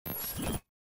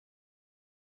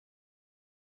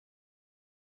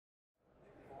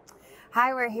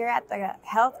Hi, we're here at the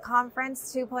Health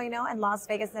Conference 2.0 in Las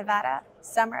Vegas, Nevada,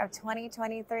 summer of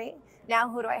 2023. Now,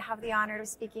 who do I have the honor of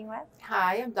speaking with?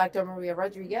 Hi, I'm Dr. Maria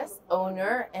Rodriguez,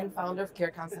 owner and founder of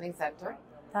Care Counseling Center.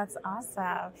 That's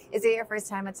awesome. Is it your first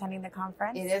time attending the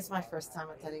conference? It is my first time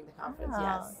attending the conference,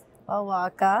 yes. Well,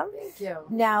 welcome. Thank you.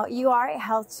 Now, you are a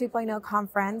Health 2.0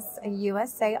 Conference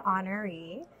USA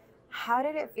honoree. How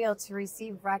did it feel to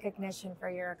receive recognition for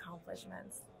your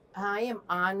accomplishments? I am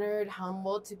honored,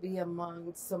 humbled to be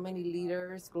among so many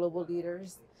leaders, global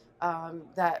leaders,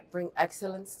 that bring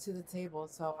excellence to the table.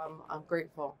 So I'm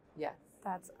grateful, yes.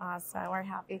 That's awesome. We're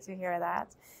happy to hear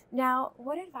that. Now,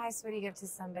 what advice would you give to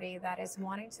somebody that is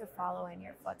wanting to follow in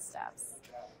your footsteps?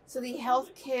 So the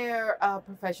healthcare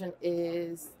profession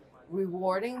is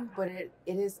rewarding, but it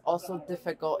is also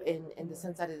difficult in the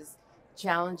sense that it is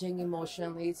challenging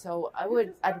emotionally. So I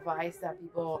would advise that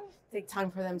people take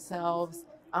time for themselves,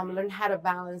 learn how to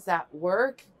balance that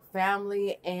work,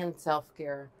 family, and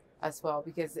self-care as well,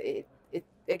 because it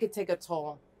could take a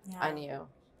toll on you.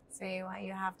 So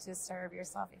you have to serve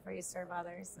yourself before you serve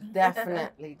others.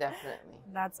 Definitely, definitely.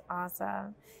 That's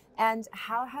awesome. And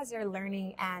how has your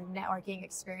learning and networking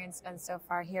experience been so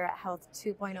far here at Health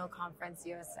 2.0 Conference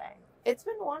USA? It's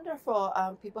been wonderful.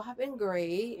 People have been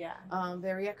great, Yeah.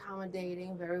 very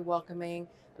accommodating, very welcoming,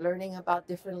 learning about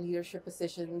different leadership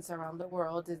positions around the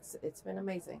world. It's been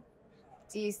amazing.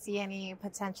 Do you see any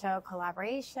potential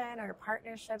collaboration or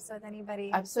partnerships with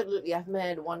anybody? Absolutely. I've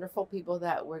met wonderful people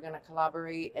that we're going to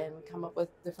collaborate and come up with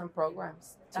different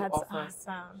programs to That's offer.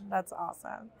 awesome. That's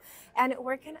awesome. And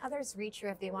where can others reach you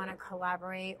if they want to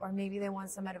collaborate or maybe they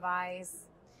want some advice?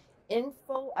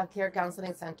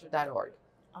 info@carecounselingcenter.org.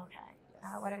 Okay.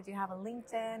 What do you have a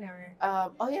LinkedIn or?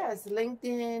 Yes,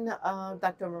 LinkedIn,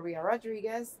 Dr. Maria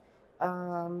Rodriguez,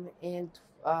 and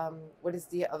what is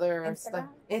the other stuff?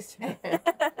 Instagram?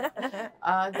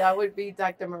 That would be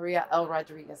Dr. Maria L.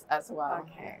 Rodriguez as well.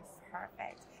 Okay,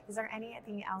 perfect. Is there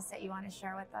anything else that you want to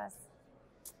share with us?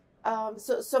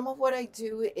 So some of what I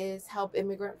do is help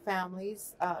immigrant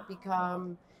families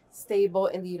become stable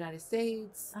in the United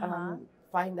States,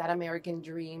 find that American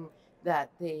dream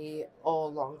that they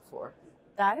all long for.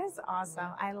 That is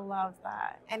awesome. I love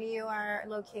that. And you are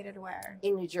located where?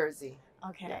 In New Jersey.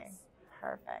 Okay, Yes.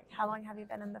 Perfect. How long have you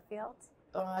been in the field?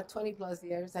 20 plus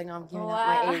years. I know I'm giving Wow.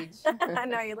 up my age.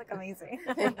 No, you look amazing.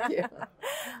 Thank you.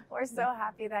 We're so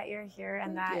happy that you're here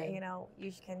and Thank that, you.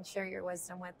 you can share your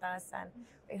wisdom with us. And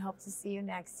we hope to see you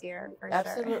next year for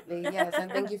Absolutely, sure. yes. And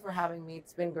thank you for having me.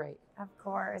 It's been great. Of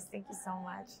course. Thank you so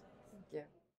much.